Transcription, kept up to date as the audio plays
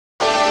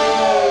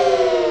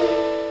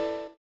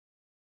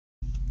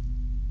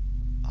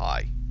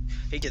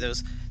Hey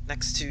kiddos,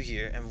 next two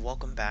here, and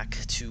welcome back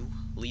to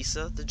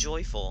Lisa the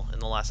Joyful. In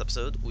the last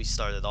episode, we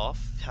started off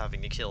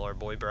having to kill our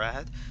boy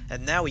Brad,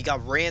 and now we got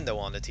Rando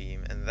on the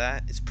team, and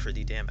that is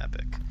pretty damn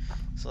epic.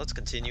 So let's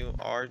continue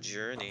our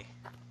journey.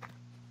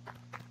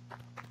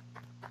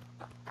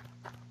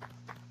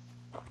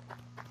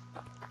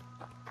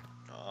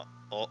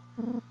 Oh,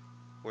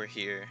 we're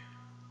here.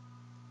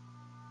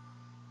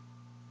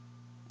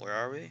 Where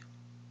are we?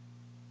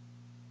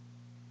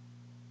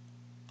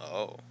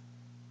 Oh.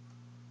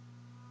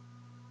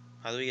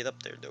 How do we get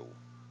up there, though?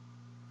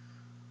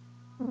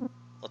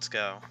 Let's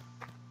go.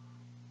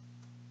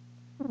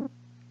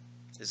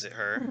 Is it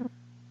her?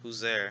 Who's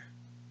there?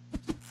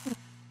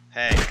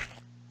 Hey.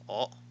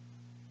 Oh.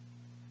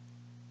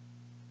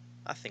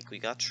 I think we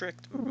got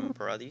tricked,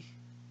 buddy.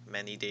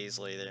 Many days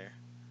later.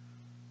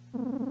 I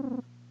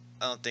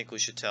don't think we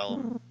should tell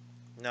him.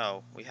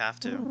 No, we have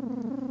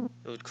to.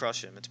 It would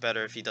crush him. It's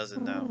better if he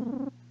doesn't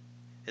know.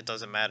 It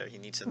doesn't matter. He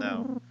needs to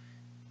know.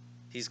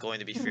 He's going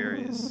to be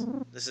furious.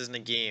 This isn't a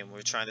game.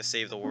 We're trying to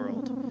save the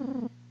world.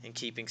 And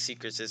keeping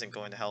secrets isn't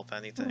going to help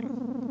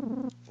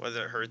anything.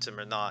 Whether it hurts him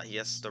or not, he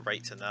has the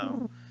right to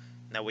know.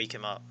 Now wake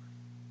him up.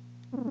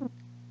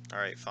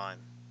 Alright, fine.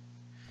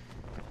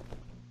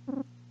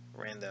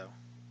 Rando.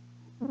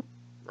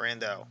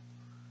 Rando.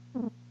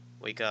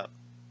 Wake up.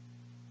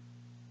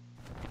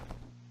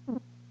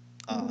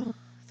 Ah,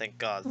 thank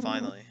God,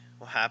 finally.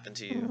 What happened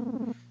to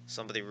you?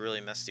 Somebody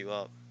really messed you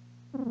up.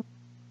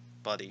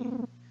 Buddy,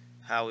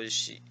 how is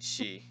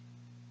she?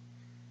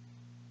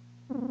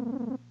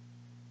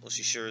 Well,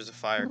 she sure is a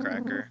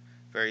firecracker.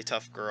 Very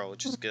tough girl,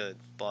 which is good,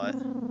 but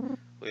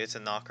we had to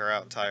knock her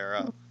out and tie her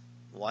up.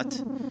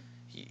 What?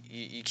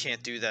 You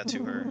can't do that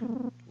to her.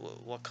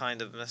 What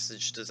kind of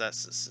message does that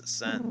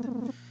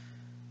send?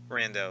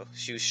 Rando,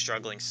 she was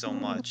struggling so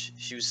much.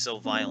 She was so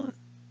violent.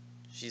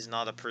 She's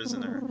not a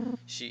prisoner.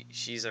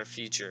 She's our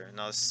future,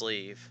 not a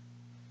slave.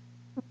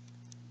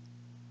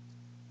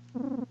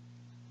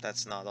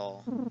 That's not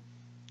all.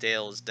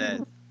 Dale is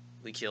dead.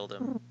 We killed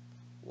him.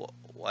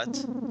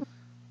 What?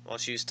 While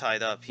she was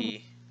tied up,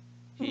 he...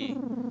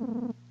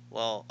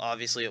 Well,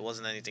 obviously it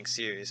wasn't anything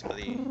serious, but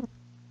he...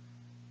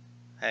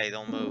 Hey,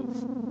 don't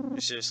move. You're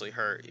seriously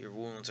hurt. Your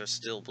wounds are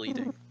still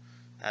bleeding.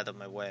 Out of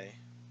my way.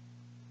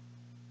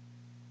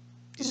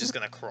 He's just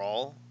gonna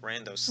crawl?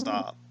 Rando,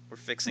 stop. We're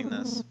fixing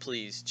this.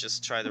 Please,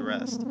 just try to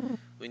rest.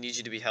 We need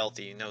you to be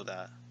healthy, you know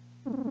that.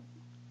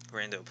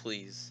 Rando,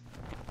 please.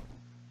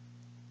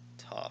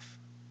 Tough.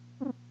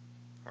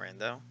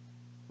 Rando?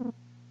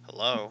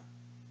 Hello?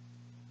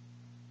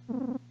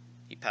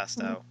 He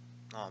passed out.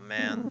 Oh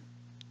man.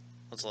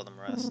 Let's let him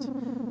rest.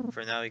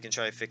 For now, we can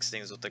try to fix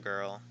things with the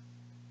girl.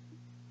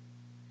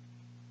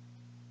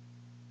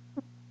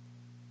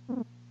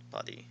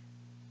 Buddy.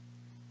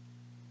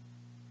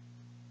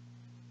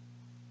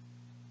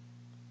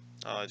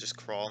 Oh, just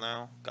crawl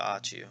now?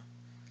 Got you.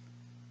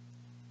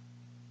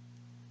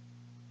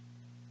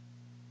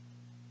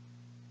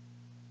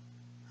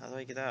 How do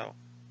I get out?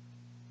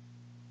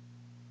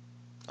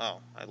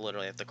 Oh, I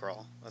literally have to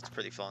crawl. That's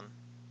pretty fun.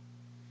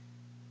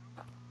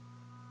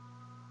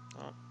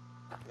 Oh,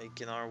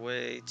 making our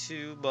way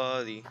to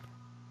Buddy.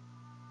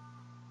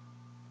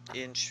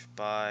 Inch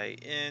by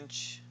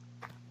inch.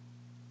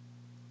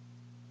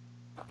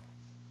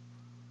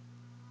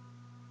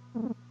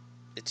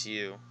 It's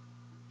you.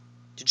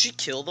 Did she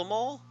kill them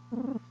all?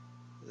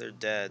 They're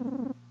dead.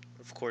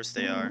 Of course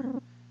they are.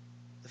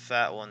 The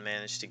fat one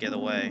managed to get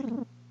away.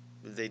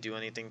 Did they do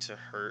anything to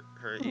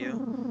hurt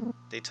you?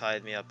 They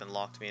tied me up and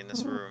locked me in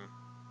this room.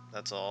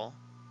 That's all.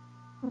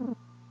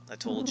 I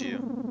told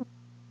you.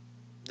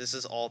 This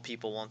is all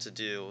people want to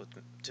do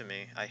to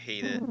me. I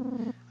hate it.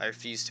 I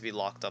refuse to be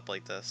locked up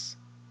like this.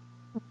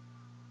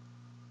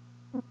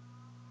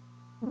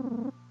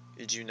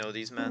 Did you know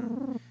these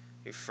men?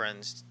 Your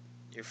friends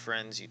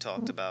you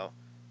talked about.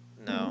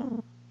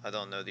 No, I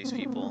don't know these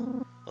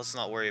people. Let's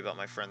not worry about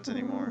my friends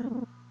anymore.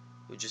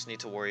 We just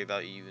need to worry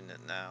about you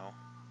now.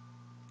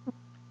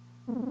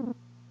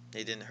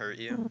 They didn't hurt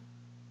you?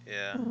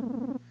 Yeah.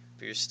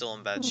 But you're still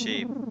in bad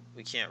shape.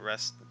 We can't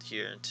rest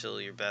here until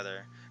you're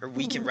better. Or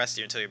we can rest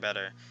here until you're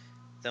better.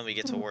 Then we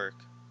get to work.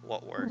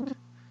 What work?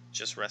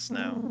 Just rest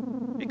now.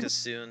 Because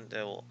soon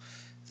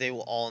they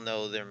will all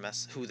know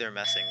who they're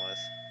messing with.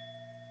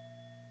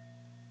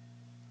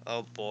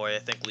 Oh boy, I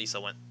think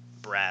Lisa went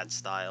Brad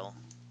style.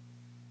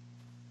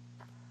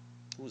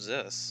 Who's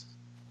this?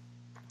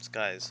 This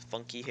guy's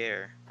funky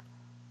hair.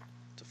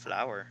 It's a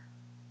flower.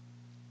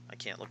 I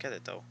can't look at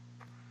it though.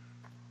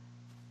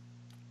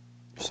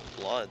 There's some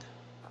blood.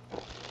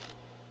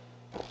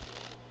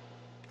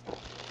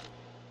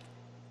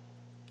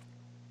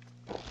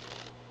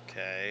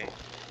 Okay.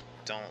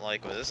 Don't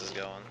like where this is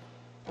going.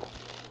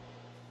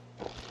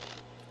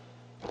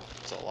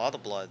 It's a lot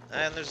of blood.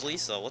 And there's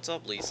Lisa. What's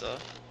up, Lisa?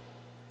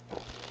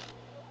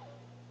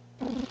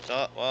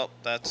 Oh, well,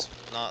 that's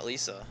not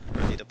Lisa.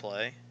 Ready to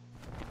play.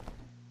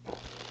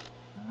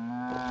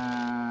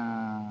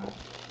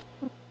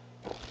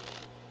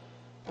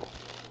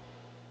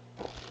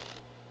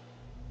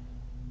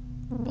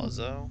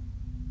 Buzzo?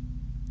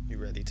 You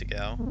ready to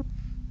go?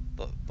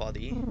 But,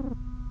 buddy,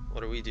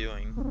 what are we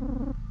doing?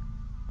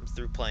 I'm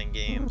through playing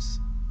games.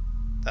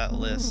 That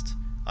list,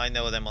 I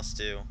know what I must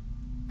do.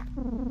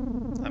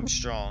 I'm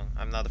strong,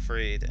 I'm not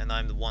afraid, and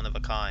I'm one of a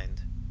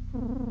kind.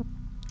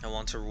 I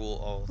want to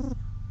rule Oath.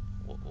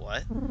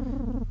 What?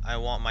 I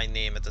want my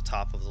name at the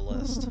top of the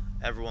list.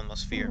 Everyone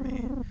must fear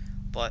me.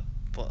 But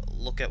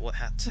look at what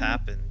has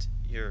happened.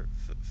 Your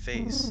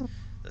face,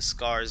 the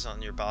scars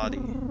on your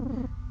body.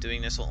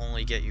 Doing this will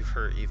only get you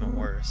hurt even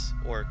worse,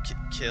 or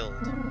killed.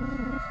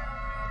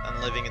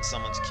 And living in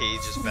someone's cage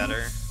is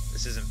better.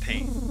 This isn't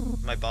pain.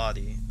 My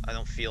body, I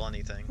don't feel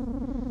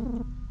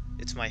anything.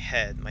 It's my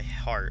head, my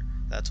heart,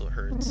 that's what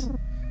hurts.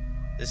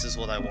 This is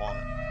what I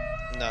want.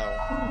 No.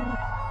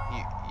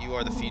 You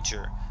are the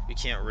future. We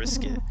can't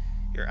risk it.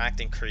 You're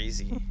acting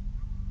crazy.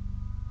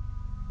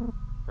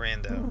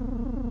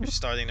 Rando, you're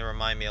starting to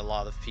remind me a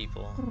lot of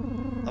people.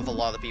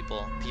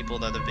 People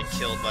that have been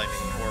killed by me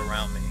or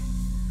around me.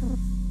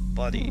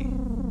 Buddy,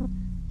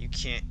 you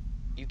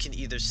can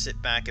either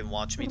sit back and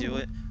watch me do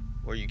it,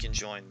 or you can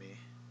join me.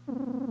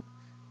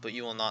 But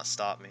you will not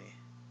stop me.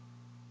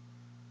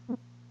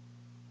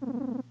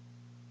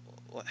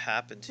 What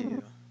happened to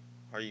you?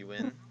 Are you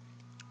in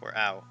or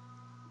out?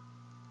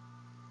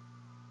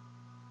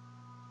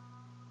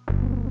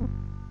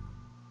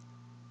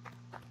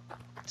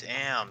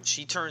 Damn,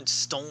 she turned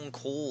stone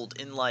cold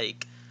in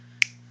like,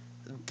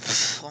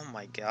 oh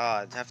my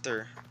god,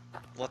 after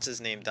what's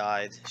his name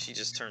died, she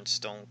just turned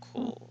stone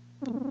cold.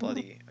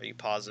 Buddy, are you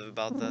positive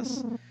about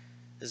this?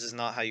 This is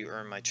not how you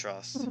earn my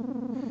trust.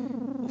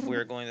 If we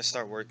are going to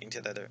start working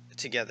together,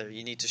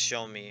 you need to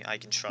show me I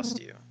can trust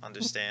you.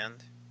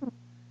 Understand?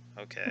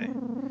 Okay.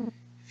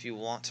 If you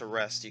want to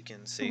rest, you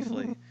can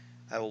safely.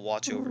 I will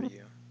watch over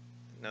you.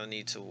 No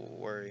need to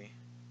worry.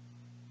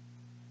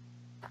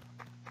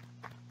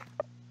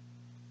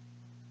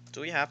 Do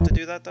we have to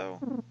do that, though?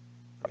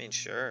 I mean,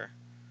 sure.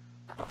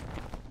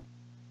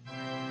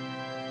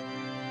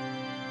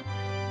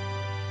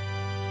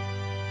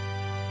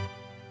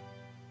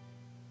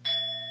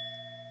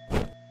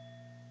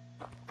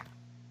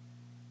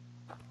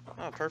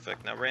 Oh,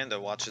 perfect. Now Rando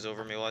watches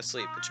over me while I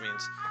sleep, which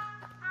means...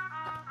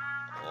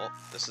 Oh,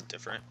 this is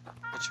different.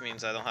 Which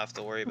means I don't have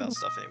to worry about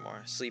stuff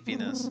anymore.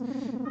 Sleepiness.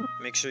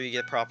 Make sure you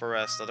get proper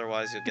rest,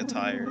 otherwise you'll get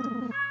tired.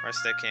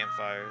 Rest at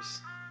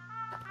campfires.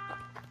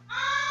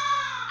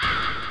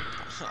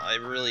 I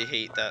really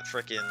hate that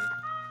frickin'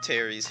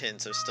 Terry's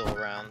hints are still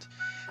around.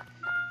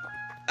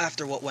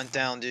 After what went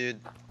down, dude.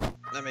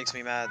 That makes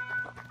me mad.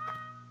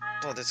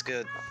 Oh, that's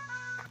good.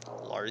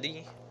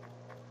 Lardy?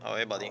 Oh,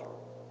 hey, buddy.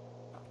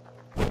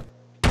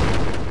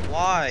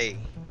 Why?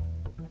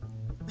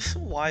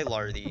 Why,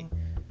 Lardy?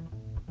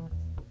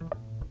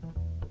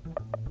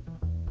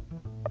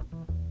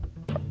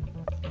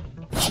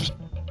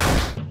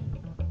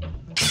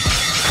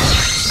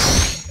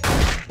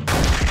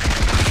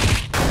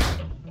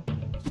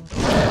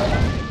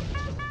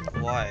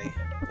 Why?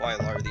 Why,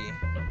 Lardy?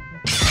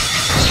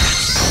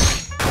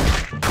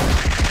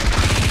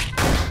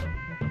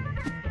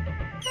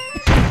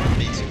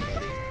 Me too,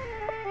 buddy.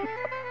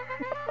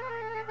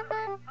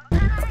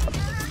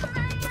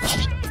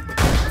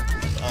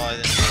 Oh, I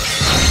didn't do it.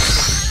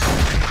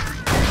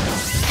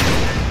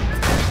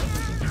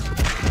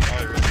 Oh, I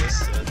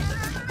resisted.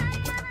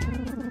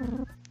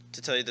 To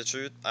tell you the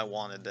truth, I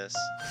wanted this.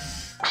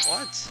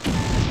 What?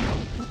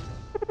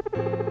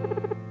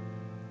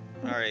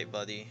 Alright,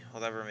 buddy.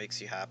 Whatever makes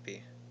you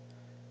happy.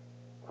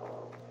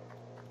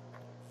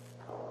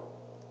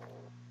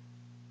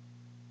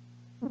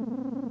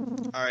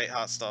 Alright,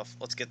 hot stuff.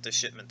 Let's get this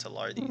shipment to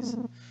Lardy's.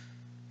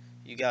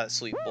 You got it,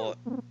 sweet boy.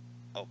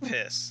 Oh,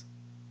 piss.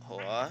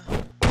 What?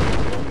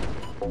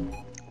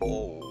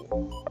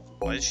 Whoa.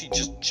 Why did she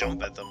just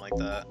jump at them like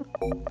that?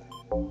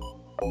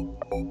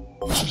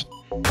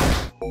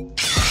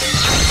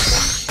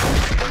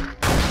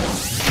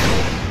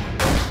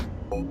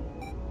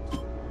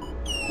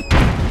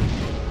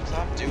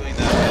 Stop doing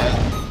that,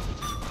 man.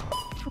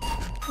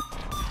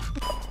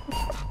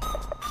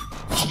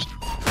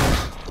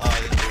 Oh, I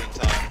didn't do it in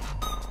time.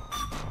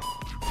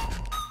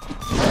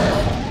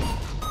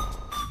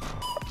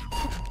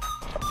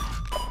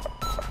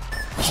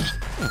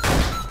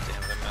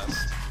 Damn it, I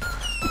missed.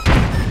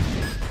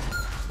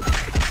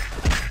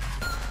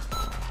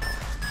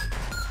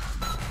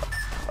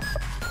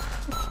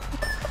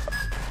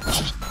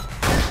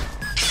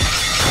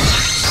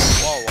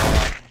 Whoa, whoa.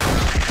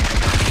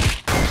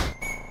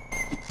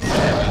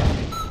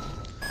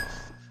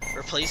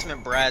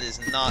 Replacement Brad is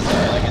not doing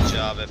a good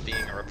job at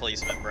being a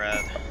replacement Brad.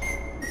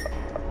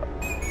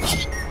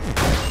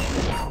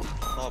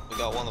 Oh, we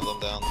got one of them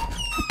down.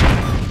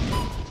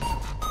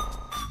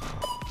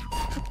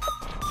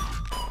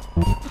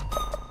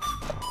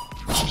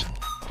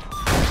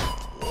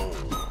 Whoa.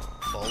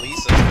 Well,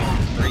 Lisa's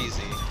going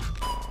crazy.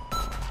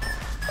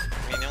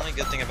 I mean, the only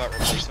good thing about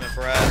replacement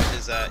Brad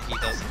is that he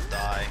doesn't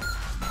die.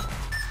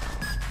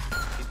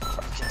 He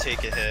can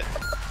take a hit.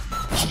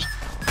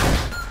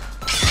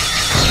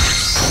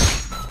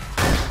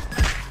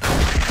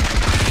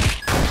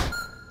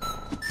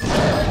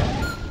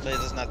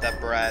 that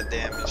Brad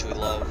damage we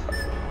love.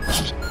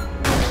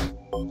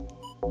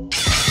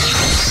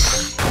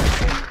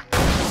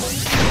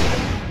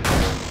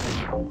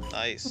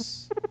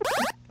 Nice.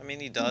 I mean,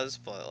 he does,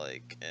 but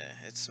like,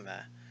 it's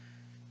meh.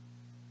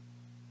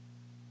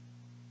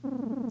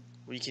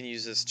 We can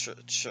use this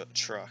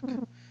truck.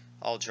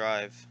 I'll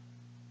drive.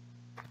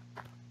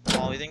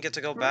 Oh, we didn't get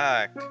to go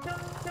back.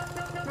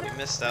 We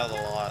missed out a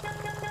lot.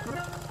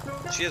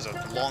 She has a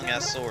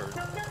long-ass sword.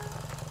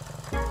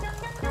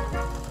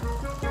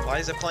 Why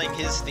is it playing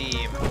his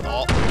theme?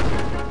 Oh.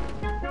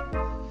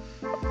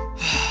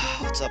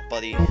 What's up,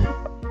 buddy? Damn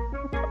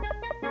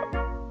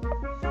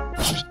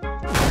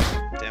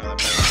it,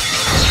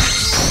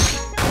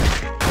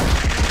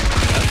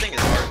 that thing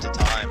is hard to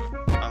time.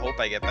 I hope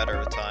I get better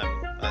with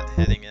time at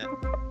hitting it.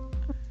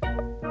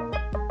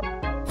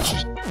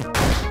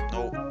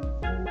 Oh.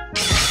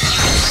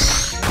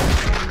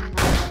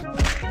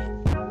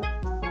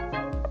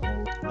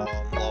 Oh,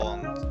 I'm low on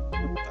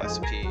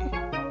SP.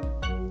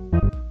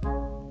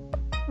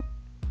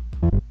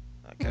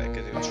 Okay, I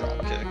could do a drop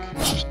kick.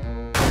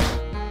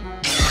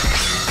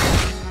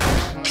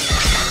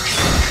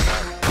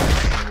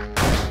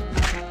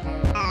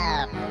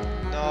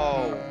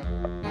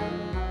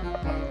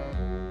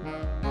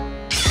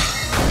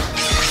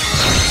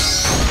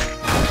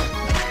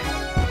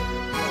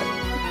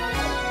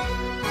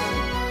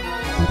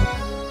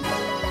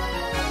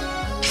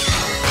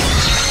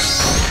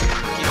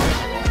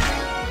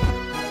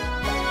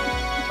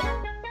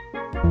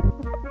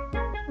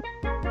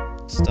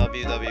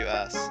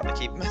 WWS. I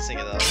keep messing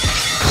it up.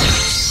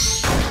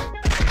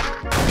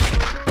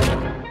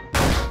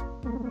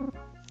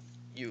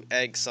 You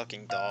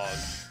egg-sucking dog.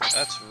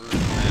 That's rude,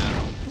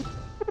 man.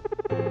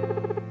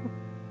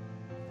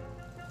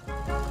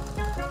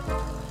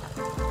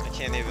 I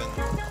can't even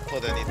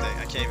put anything.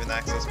 I can't even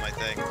access my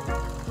thing.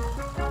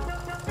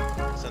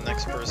 It's the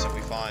next person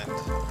we find.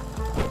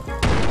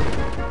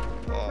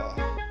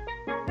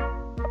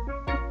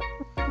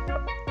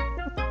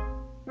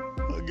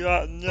 I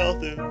got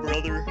nothing,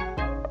 brother.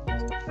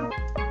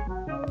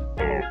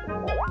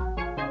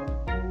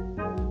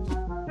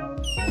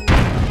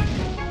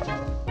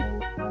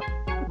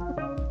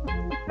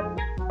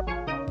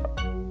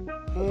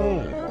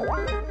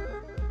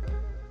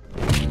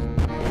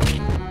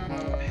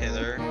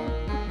 Hither,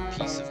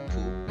 piece of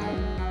poop.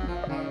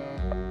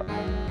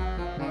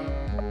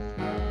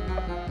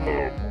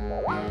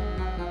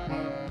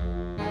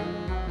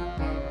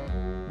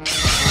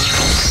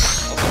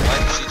 Also, why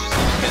did she just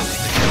not get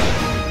anything done?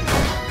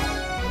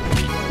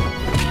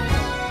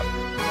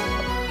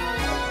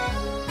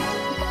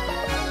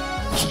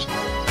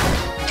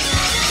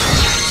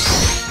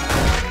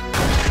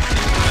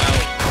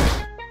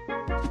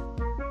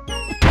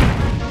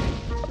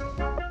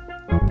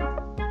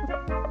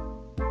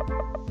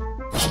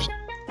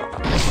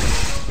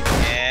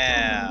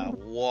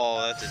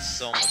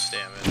 So much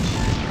damage.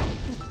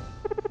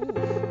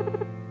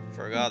 Ooh.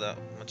 Forgot how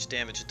much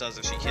damage it does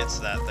if she hits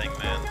that thing,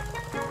 man.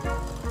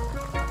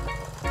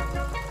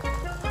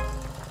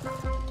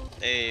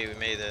 Hey, we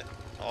made it.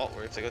 Oh,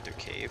 we have to go through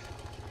cave.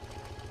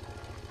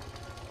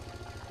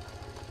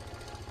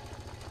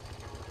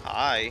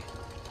 Hi.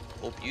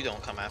 Hope you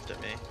don't come after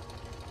me.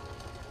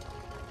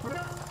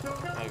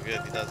 Oh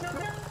good, he doesn't.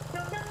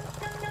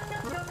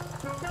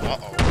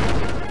 Uh-oh.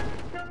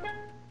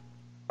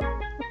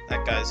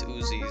 That guy's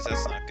Uzis,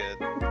 that's not good.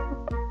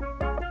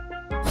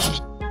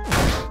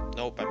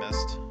 Nope, I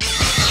missed.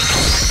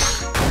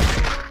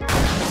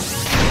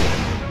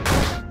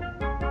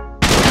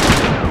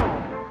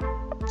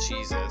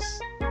 Jesus.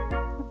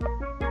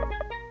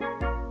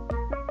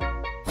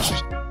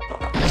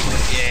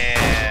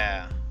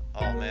 Yeah!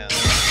 Oh man.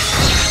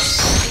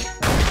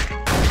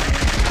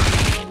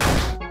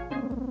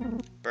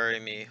 Bury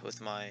me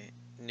with my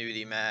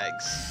nudie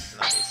mags.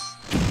 Nice.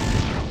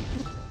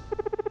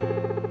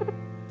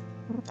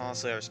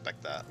 Honestly, I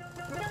respect that.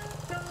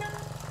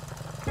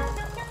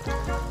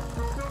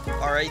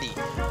 Alrighty.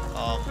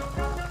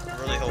 I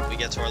really hope we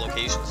get to our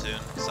location soon,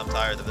 because I'm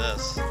tired of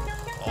this.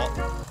 Oh.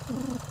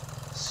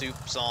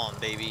 Soup's on,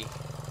 baby.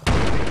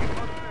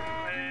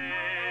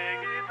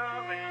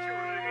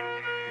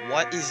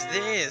 What is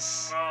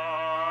this?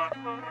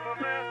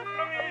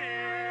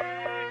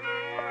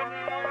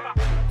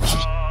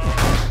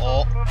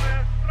 Oh.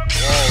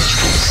 Whoa,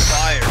 it's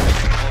fire.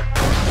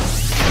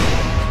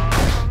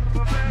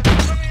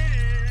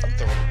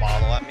 Throw a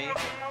bottle at me.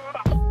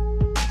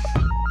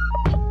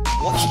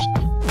 What?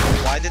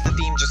 Why did the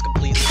theme just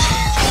completely change?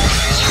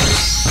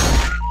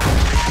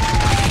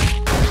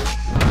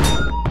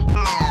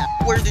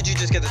 Where did you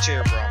just get the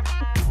chair from?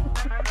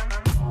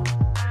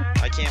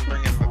 I can't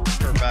bring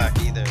her back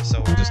either, so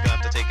we're just gonna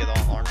have to take it on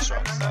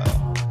Armstrong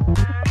style.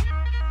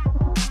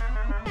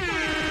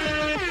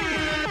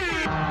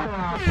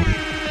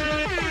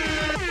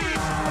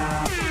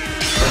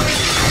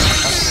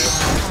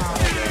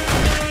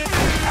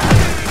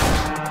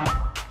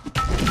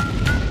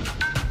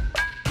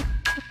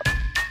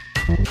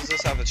 What does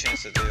this have a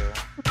chance to do?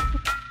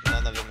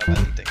 None of them have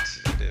anything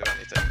to do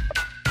anything.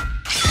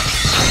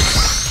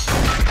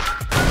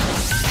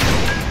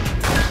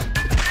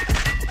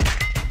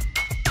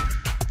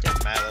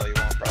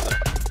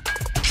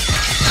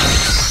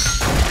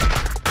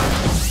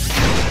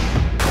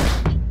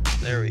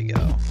 There we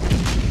go.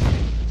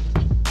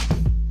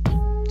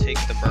 Take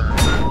the burn.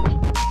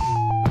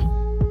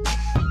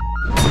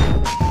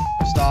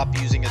 Stop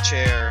using a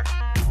chair.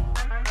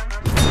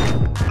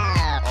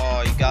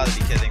 Oh, you gotta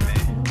be kidding me.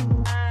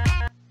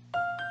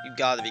 You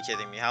gotta be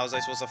kidding me. How was I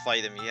supposed to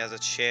fight him? He has a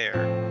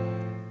chair.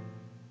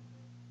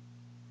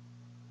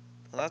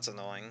 Well, that's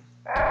annoying.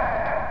 But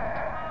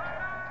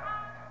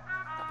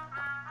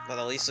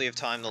at least we have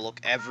time to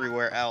look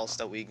everywhere else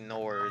that we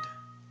ignored.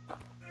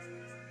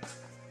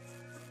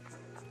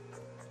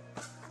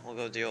 We'll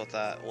go deal with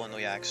that when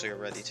we actually are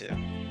ready to.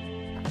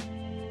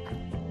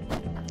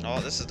 Oh,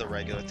 this is the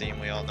regular theme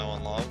we all know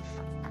and love.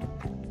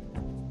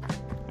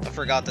 I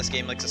forgot this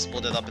game likes to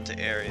split it up into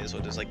areas,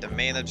 where there's like the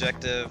main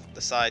objective, the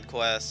side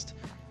quest,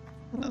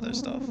 and other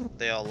stuff.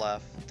 They all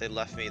left. They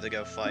left me to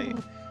go fight.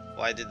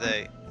 Why did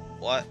they?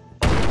 What?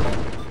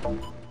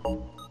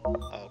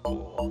 Oh,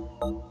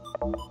 cool.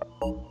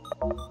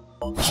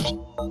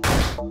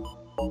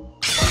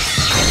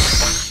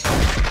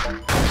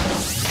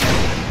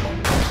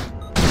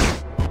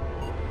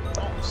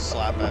 Don't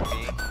slap at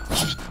me.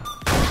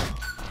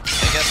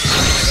 I guess we're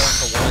gonna go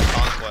into World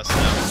Conquest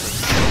now.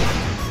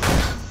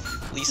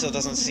 Lisa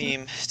doesn't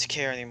seem to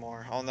care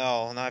anymore. Oh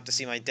no, now I have to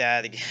see my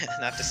dad again.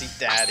 I have to see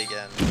Dad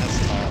again.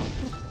 That's tough.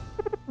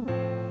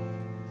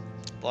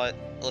 But,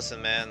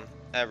 listen man,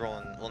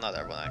 everyone, well not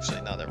everyone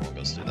actually, not everyone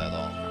goes through that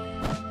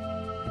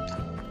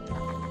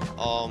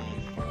all.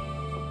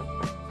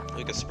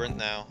 We could sprint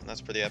now, and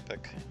that's pretty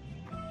epic.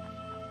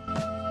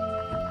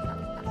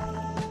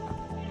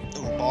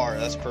 Ooh, bar,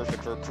 that's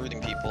perfect for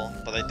recruiting people,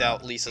 but I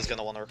doubt Lisa's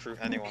gonna want to recruit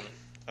anyone.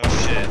 Oh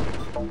shit.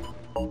 We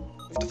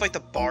have to fight the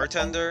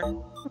bartender?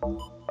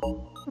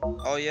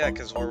 Oh yeah,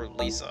 because we're with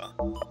Lisa.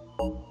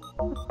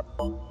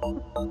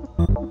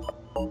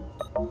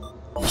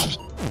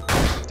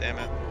 Damn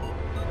it.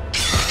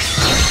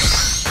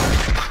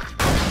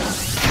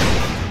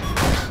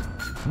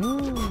 Oh,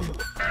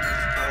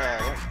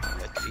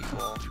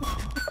 people.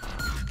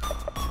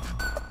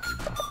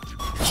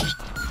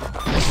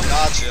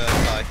 Gotcha.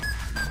 Bye.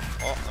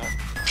 Oh, no.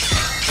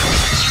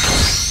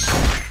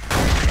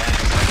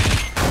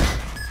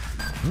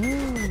 Oh,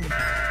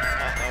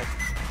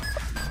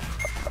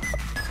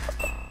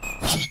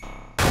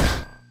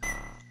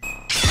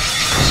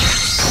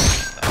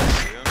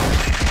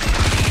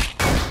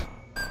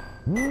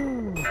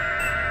 no.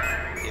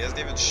 He hasn't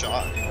even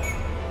shot anyone.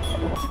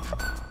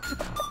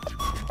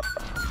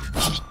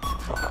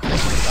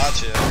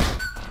 Gotcha.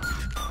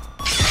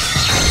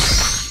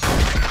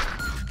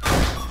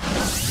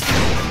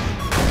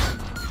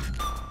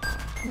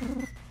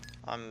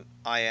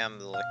 I am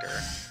the liquor.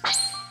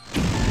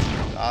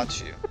 Got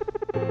you.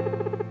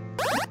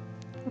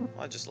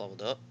 I just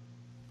leveled up.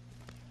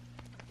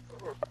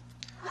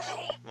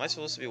 Am I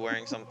supposed to be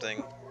wearing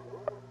something?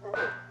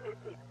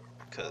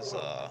 Because,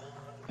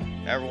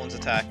 everyone's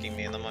attacking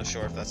me and I'm not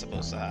sure if that's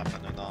supposed to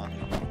happen or not.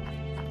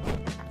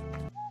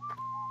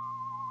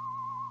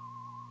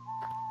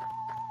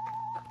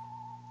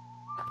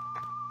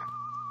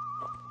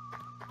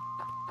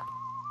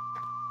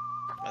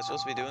 Am I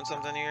supposed to be doing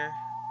something here?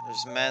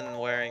 There's men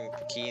wearing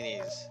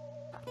bikinis.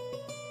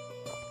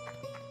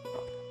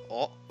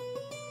 Oh.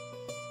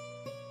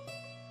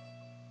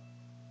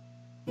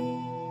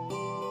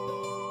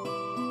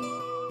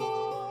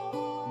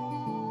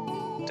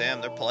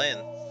 Damn, they're playing.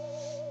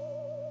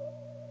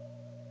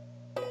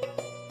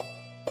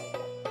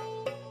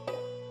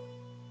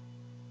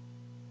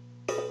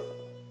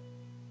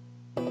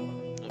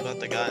 What about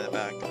the guy in the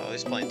back? Oh,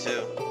 he's playing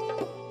too.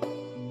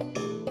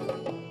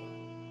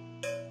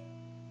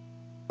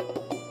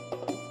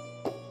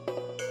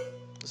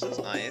 This is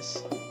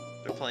nice.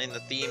 They're playing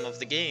the theme of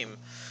the game,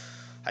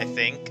 I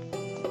think.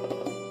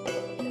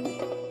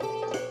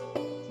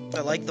 I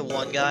like the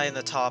one guy in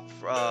the top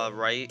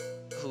right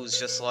who's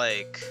just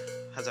like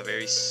has a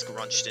very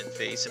scrunched in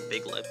face and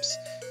big lips.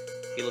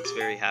 He looks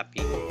very happy.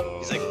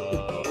 He's like,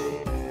 ooh.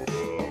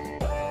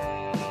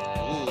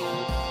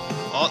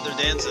 Oh, they're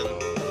dancing.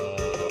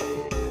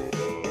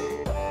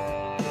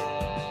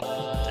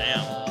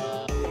 Damn.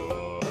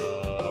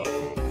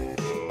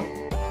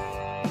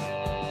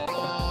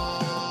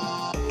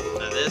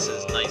 Now this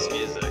is nice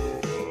music.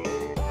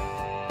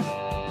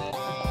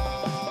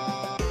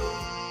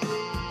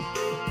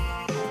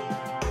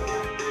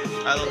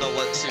 I don't know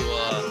what to,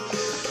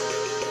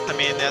 I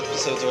mean, the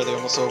episode's already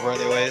almost over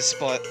anyways,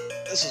 but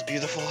this was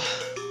beautiful.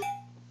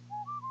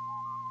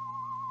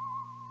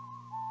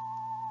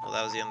 Well,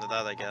 that was the end of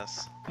that, I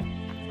guess.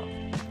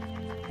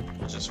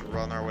 We'll just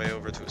run our way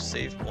over to a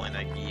save point,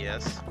 I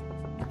guess.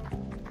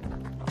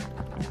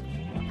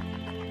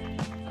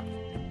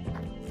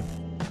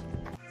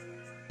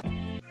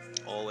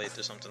 Oh wait,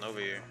 there's something over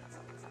here.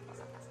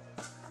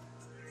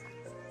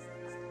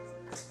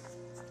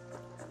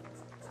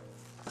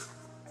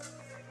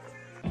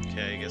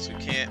 Okay, I guess we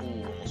can't.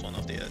 Ooh, almost went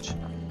off the edge.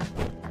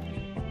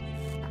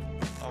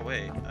 Oh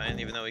wait, I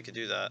didn't even know we could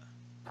do that.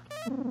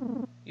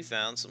 You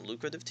found some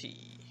lucrative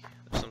tea.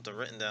 There's something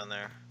written down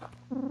there.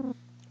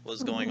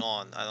 What's going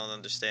on? I don't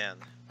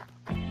understand.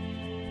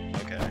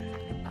 Okay.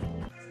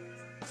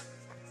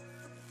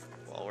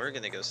 we're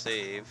gonna go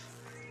save.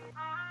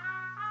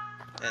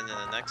 And in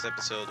the next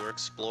episode, we'll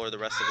explore the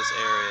rest of this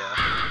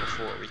area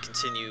before we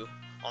continue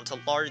on to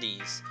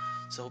Lardy's.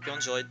 So hope you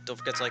enjoyed. Don't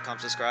forget to like,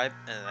 comment, subscribe.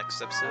 And in the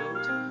next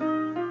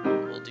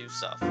episode, we'll do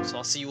stuff. So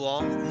I'll see you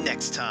all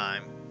next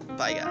time.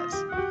 Bye,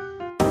 guys.